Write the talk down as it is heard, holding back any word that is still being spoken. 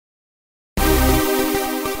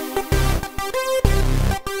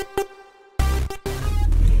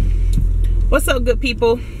What's up, good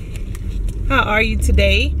people? How are you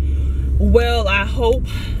today? Well, I hope.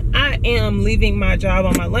 I am leaving my job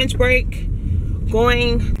on my lunch break,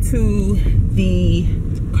 going to the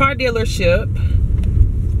car dealership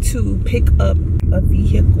to pick up a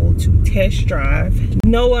vehicle to test drive.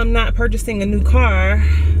 No, I'm not purchasing a new car.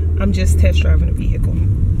 I'm just test driving a vehicle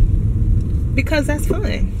because that's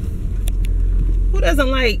fun. Who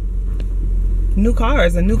doesn't like new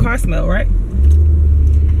cars? A new car smell, right?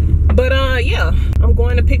 But yeah, I'm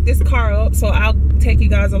going to pick this car up, so I'll take you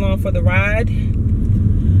guys along for the ride.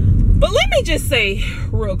 But let me just say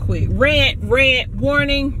real quick, rant,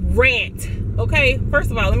 warning, rant. Okay, first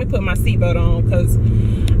of all, let me put my seatbelt on because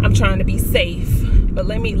I'm trying to be safe. But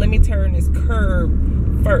let me turn this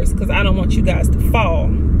curb first because I don't want you guys to fall.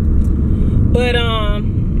 But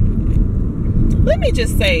let me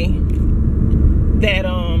just say that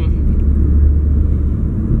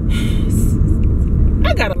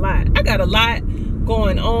I got a lot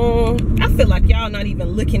going on. I feel like y'all not even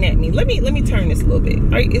looking at me. Let me turn this a little bit. All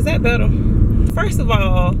right, is that better? First of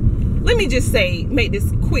all, let me just say, make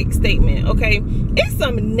this quick statement, okay? It's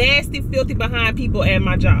some nasty, filthy behind people at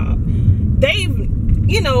my job. They've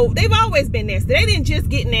always been nasty. They didn't just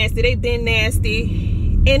get nasty, they've been nasty.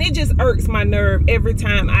 And it just irks my nerve every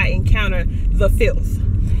time I encounter the filth.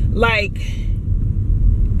 Like,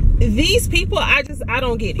 these people, I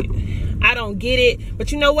don't get it. I don't get it.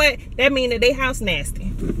 But you know what? That means that they house nasty.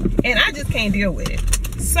 And I just can't deal with it.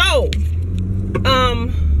 So,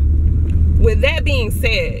 with that being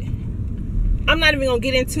said, I'm not even gonna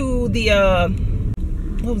get into the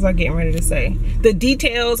what was I getting ready to say? The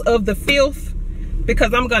details of the filth,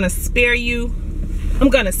 because I'm gonna spare you. I'm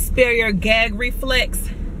gonna spare your gag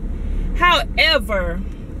reflex. However,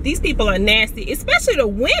 these people are nasty, especially the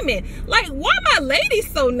women. Like, why my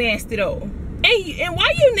ladies so nasty though? And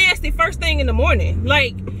why you nasty first thing in the morning?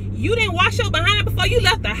 Like, you didn't wash your behind before you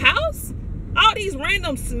left the house? All these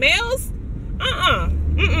random smells?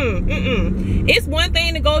 It's one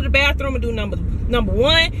thing to go to the bathroom and do number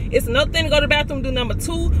one. It's another thing to go to the bathroom and do number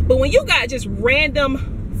two. But when you got just random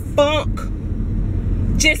funk,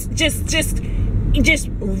 just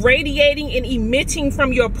radiating and emitting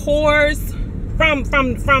from your pores, from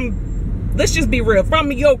let's just be real,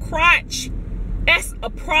 from your crotch, that's a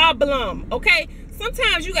problem, okay?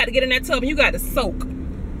 Sometimes you got to get in that tub and you got to soak.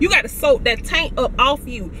 You got to soak that taint up off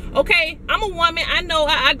you, okay? I'm a woman. I know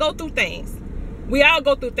I go through things. We all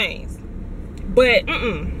go through things. But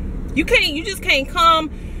you just can't come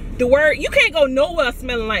the word. You can't go nowhere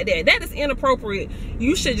smelling like that. That is inappropriate.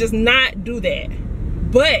 You should just not do that.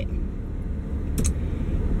 But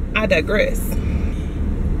I digress.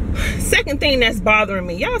 Second thing that's bothering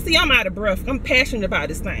me, y'all see I'm out of breath, I'm passionate about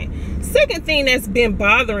this thing. Second thing that's been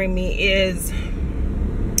bothering me is,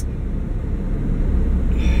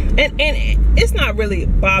 and it's not really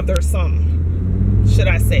bothersome, should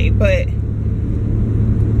I say, but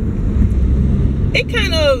it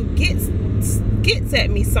kind of gets at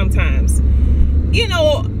me sometimes. You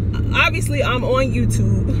know, obviously I'm on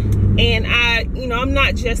YouTube, and I'm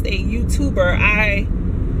not just a YouTuber. I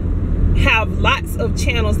have lots of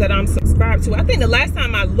channels that I'm subscribed to. I think the last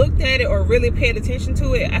time I looked at it or really paid attention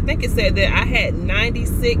to it, I think it said that I had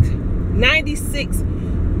 96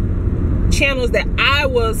 channels that I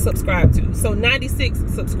was subscribed to. So 96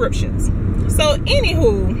 subscriptions. So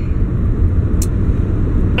anywho,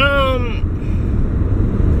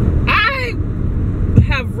 I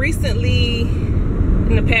have recently,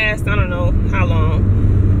 in the past, I don't know how long,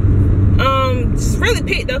 just really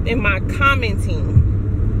picked up in my commenting.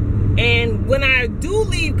 And when I do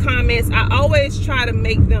leave comments, I always try to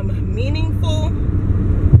make them meaningful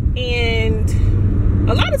and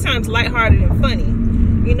a lot of times lighthearted and funny.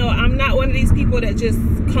 You know, I'm not one of these people that just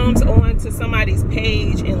comes on to somebody's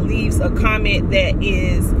page and leaves a comment that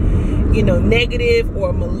is, you know, negative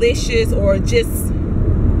or malicious or just,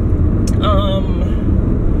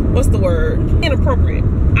 what's the word? Inappropriate.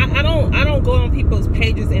 I don't go on people's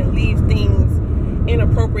pages and leave things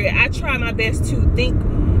inappropriate. I try my best to think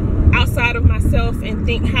outside of myself and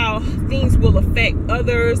think how things will affect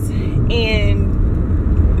others, and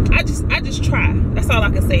I just try. That's all I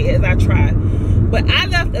can say is I try. But I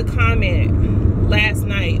left a comment last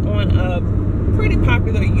night on a pretty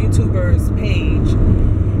popular YouTuber's page,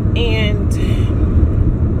 and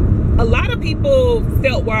a lot of people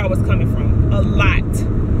felt where I was coming from, a lot.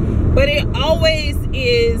 But it always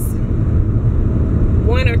is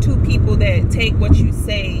one or two people that take what you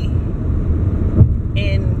say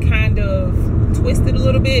and kind of twist it a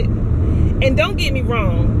little bit. And don't get me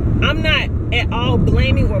wrong, I'm not at all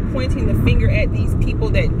blaming or pointing the finger at these people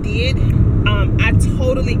that did. I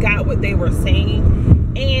totally got what they were saying,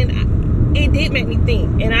 and it did make me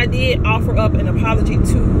think, and I did offer up an apology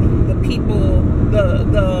to the people,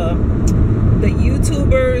 the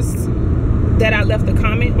YouTubers that I left a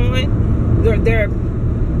comment on, their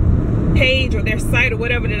page or their site or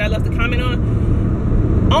whatever that I left a comment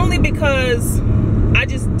on, only because I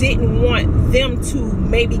just didn't want them to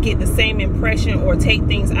maybe get the same impression or take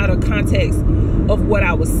things out of context of what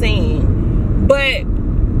I was saying. But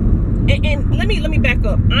and let me back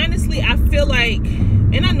up. Honestly, I feel like,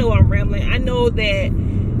 and I know I'm rambling, I know that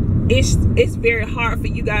it's very hard for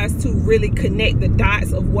you guys to really connect the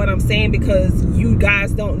dots of what I'm saying, because you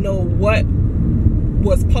guys don't know what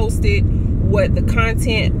was posted, what the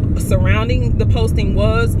content surrounding the posting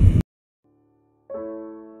was.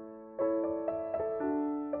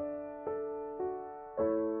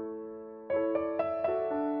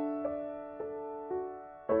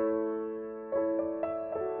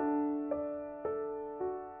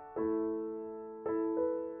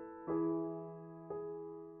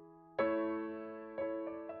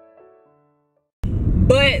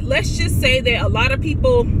 But let's just say that a lot of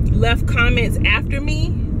people left comments after me,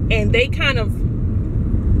 and they kind of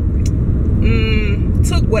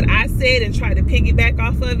took what I said and tried to piggyback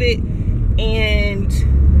off of it, and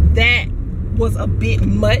that was a bit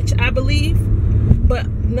much, I believe. But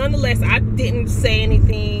nonetheless, I didn't say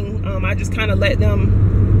anything. I just kind of let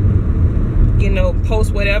them, you know,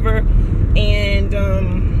 post whatever, and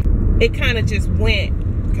it kind of just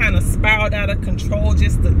spiraled out of control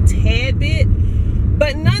just a tad bit.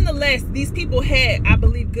 But nonetheless, these people had, I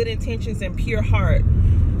believe, good intentions and pure heart.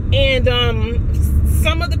 And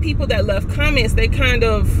some of the people that left comments, they kind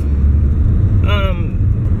of,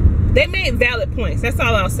 they made valid points. That's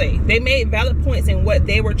all I'll say. They made valid points in what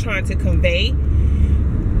they were trying to convey.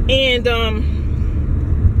 And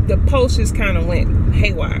the post just kind of went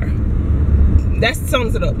haywire. That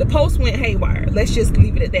sums it up. The post went haywire. Let's just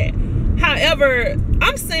leave it at that. However,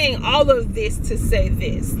 I'm saying all of this to say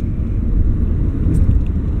this.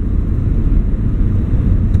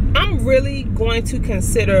 Really going to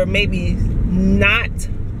consider maybe not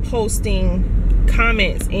posting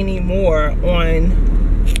comments anymore on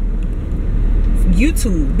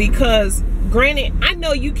YouTube, because granted, I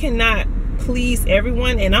know you cannot please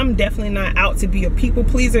everyone, and I'm definitely not out to be a people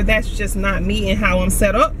pleaser. That's just not me and how I'm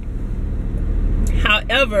set up.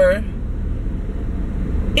 However,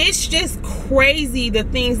 it's just crazy the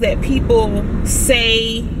things that people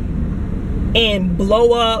say and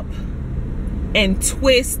blow up and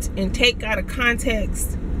twist and take out of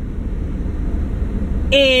context,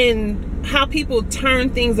 and how people turn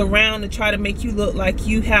things around to try to make you look like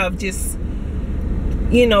you have just,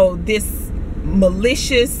 you know, this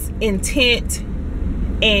malicious intent,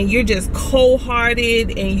 and you're just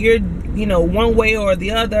cold-hearted, and you're, you know, one way or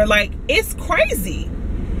the other. Like, it's crazy.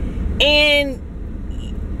 And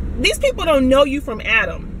these people don't know you from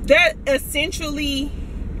Adam. They're essentially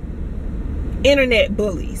internet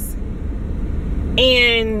bullies.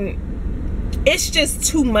 And it's just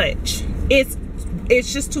too much. It's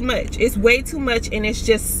just too much. It's way too much, and it's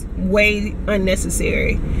just way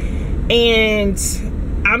unnecessary. And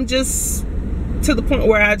I'm just to the point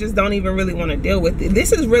where I just don't even really want to deal with it.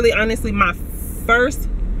 This is really honestly my first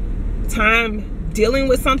time dealing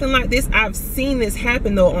with something like this. I've seen this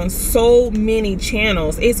happen though on so many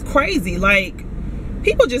channels. It's crazy. Like,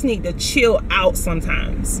 people just need to chill out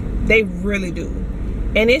sometimes. They really do.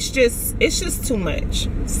 And it's just too much.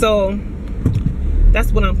 So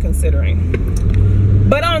that's what I'm considering.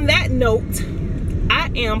 But on that note,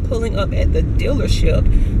 I am pulling up at the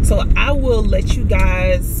dealership, so I will let you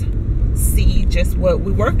guys see just what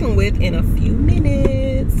we're working with in a few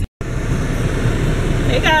minutes.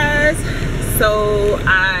 Hey guys, so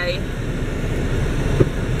I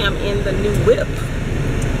am in the new whip,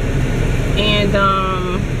 and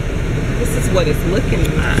this is what it's looking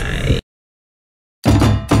like.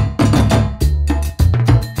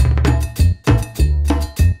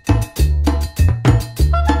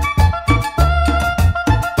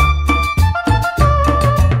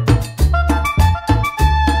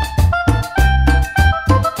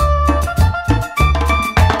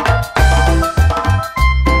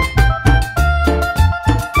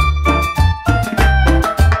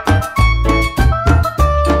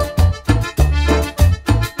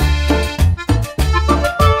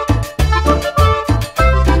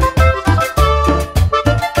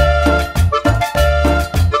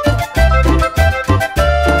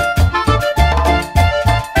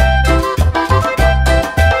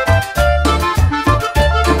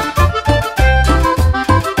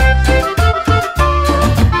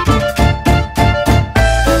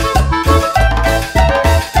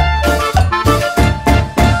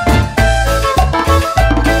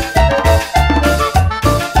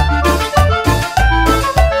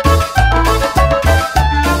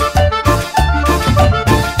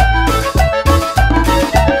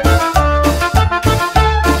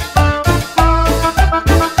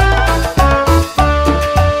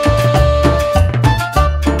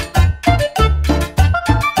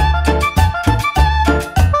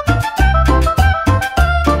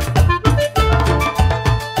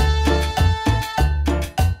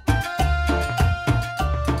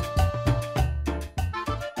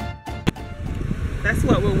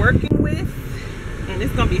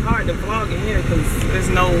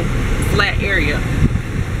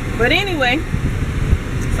 But anyway,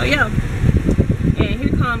 so yeah. And here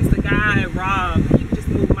comes the guy, Rob. He just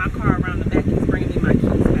moved my car around the back. He's bringing me my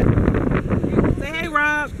keys back. Say hey,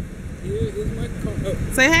 Rob. Yeah, it's my car. Oh.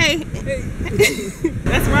 Say hey. Hey.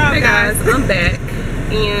 That's Rob, hey guys. I'm back.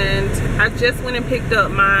 And I just went and picked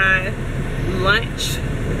up my lunch,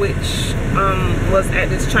 which was at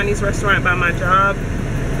this Chinese restaurant by my job.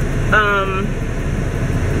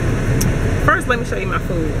 First, let me show you my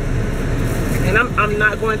food. And I'm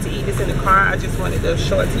not going to eat this in the car. I just wanted to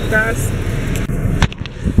show it to you guys.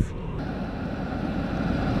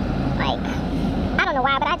 Like, I don't know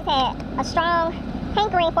why, but I just had a strong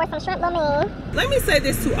hankering for some shrimp lo mein. Let me say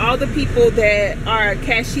this to all the people that are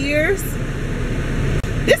cashiers.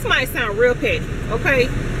 This might sound real petty, okay?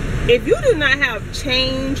 If you do not have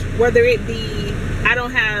change, whether it be I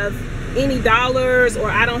don't have any dollars,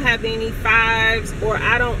 or I don't have any fives, or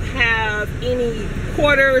I don't have any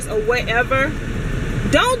quarters or whatever,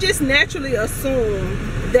 don't just naturally assume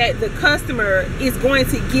that the customer is going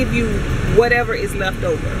to give you whatever is left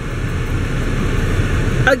over.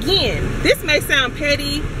 Again, this may sound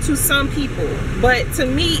petty to some people, but to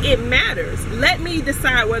me it matters. Let me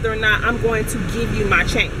decide whether or not I'm going to give you my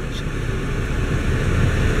change.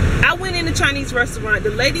 I went in the Chinese restaurant.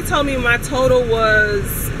 The lady told me my total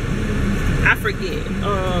was, I forget,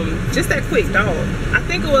 just that quick, dog. I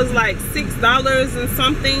think it was like $6 and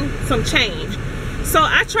something, some change. So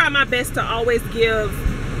I try my best to always give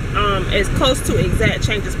as close to exact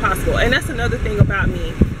change as possible. And that's another thing about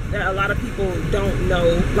me that a lot of people don't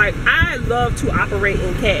know. Like, I love to operate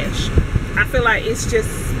in cash. I feel like it's just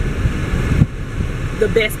the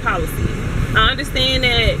best policy. I understand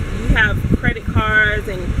that you have credit cards,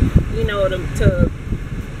 and you know, to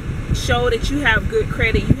show that you have good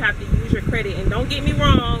credit, you have to use your credit. And don't get me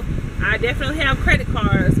wrong, I definitely have credit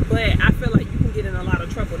cards, but I feel like you can get in a lot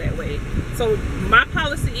of trouble that way. So my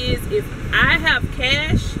policy is, if I have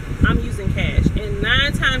cash, I'm using cash. And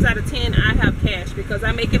 9 times out of 10 I have cash, because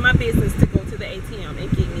I make it my business to go to the ATM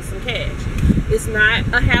and get me some cash. It's not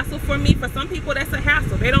a hassle for me. For some people that's a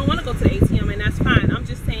hassle. They don't want to go to the ATM, and that's fine. I'm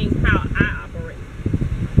just saying how I operate.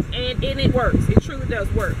 And it works. It truly does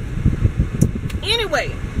work.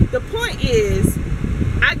 Anyway, the point is,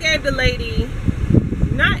 I gave the lady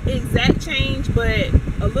not exact change, but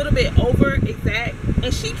a little bit over exact,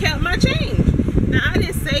 and she kept my change. Now, I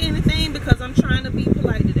didn't say anything because I'm trying to be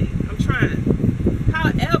polite today. I'm trying.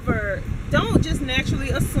 However, don't just naturally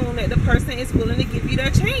assume that the person is willing to give you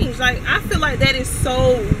their change. Like, I feel like that is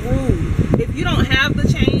so rude. If you don't have the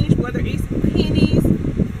change, whether it's pennies,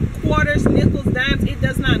 quarters, nickels, dimes, it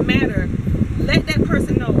does not matter. Let that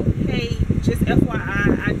person know, hey, just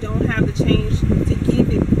FYI, I don't have the change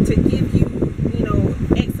to give you, you know,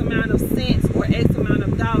 X amount of cents or X amount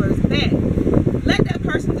of dollars back. Let that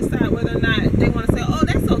person decide whether or not they want to say, oh,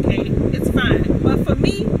 that's okay, it's fine. But for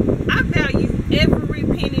me, I value every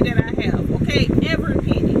penny that I have, okay? Every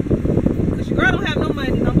penny. Because your girl don't have no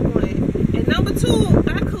money, number one. And number two,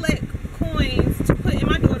 I collect coins to put in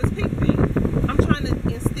my daughter's piggy bank. I'm trying to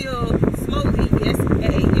instill slowly, yes,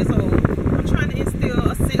 at 8 years old, I'm trying to instill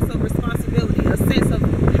a sense of responsibility, a sense of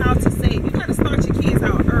how to save. You got to start your kids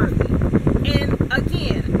out early. And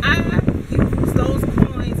again, I use those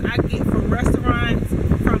coins I get from restaurants,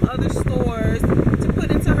 from other stores, to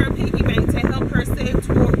put into her piggy bank to help her save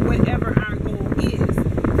toward whatever our goal is.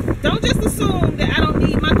 Don't just assume that I don't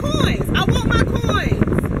need my coins. I want my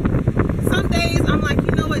coins. Some days I'm like,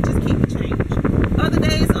 you know what, just keep the change. Other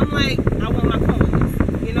days I'm like, I want my coins.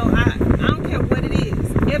 You know, I don't care what it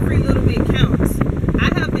is. Every little bit counts.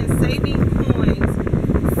 I have been saving coins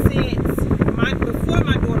since before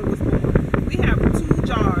my daughter was born. We have 2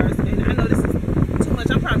 jars, and I know this is too much.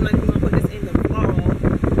 I'm probably not even gonna put this in the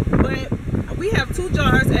vlog, but we have 2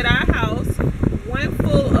 jars at our house. One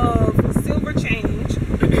full of silver change,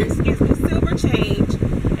 excuse me, silver change,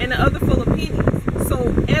 and the other full of pennies.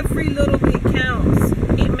 So every little bit counts.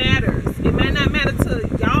 It matters. It might not matter to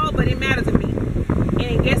y'all, but it matters to me.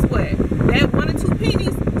 And guess what? That 1 or 2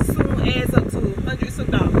 pennies soon adds up to hundreds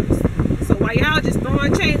of dollars. So while y'all just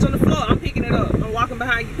throwing change on the floor, I'm picking it up. I'm walking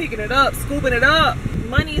behind you, picking it up, scooping it up.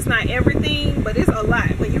 Money is not everything, but it's a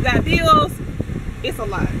lot. When you got bills, it's a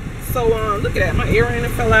lot. So look at that, my earring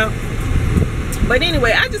fell out. But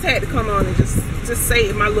anyway, I just had to come on and just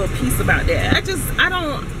say my little piece about that. That's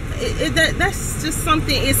just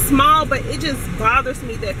something, it's small, but it just bothers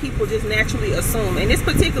me that people just naturally assume. And this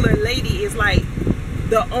particular lady is like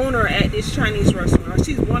the owner at this Chinese restaurant.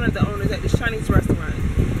 She's one of the owners at this Chinese restaurant.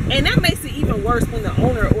 And that makes it even worse when the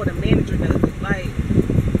owner or the manager does it. Like,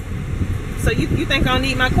 so you think I don't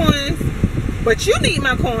need my coins? But you need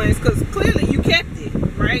my coins, because clearly you kept it,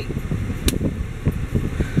 right?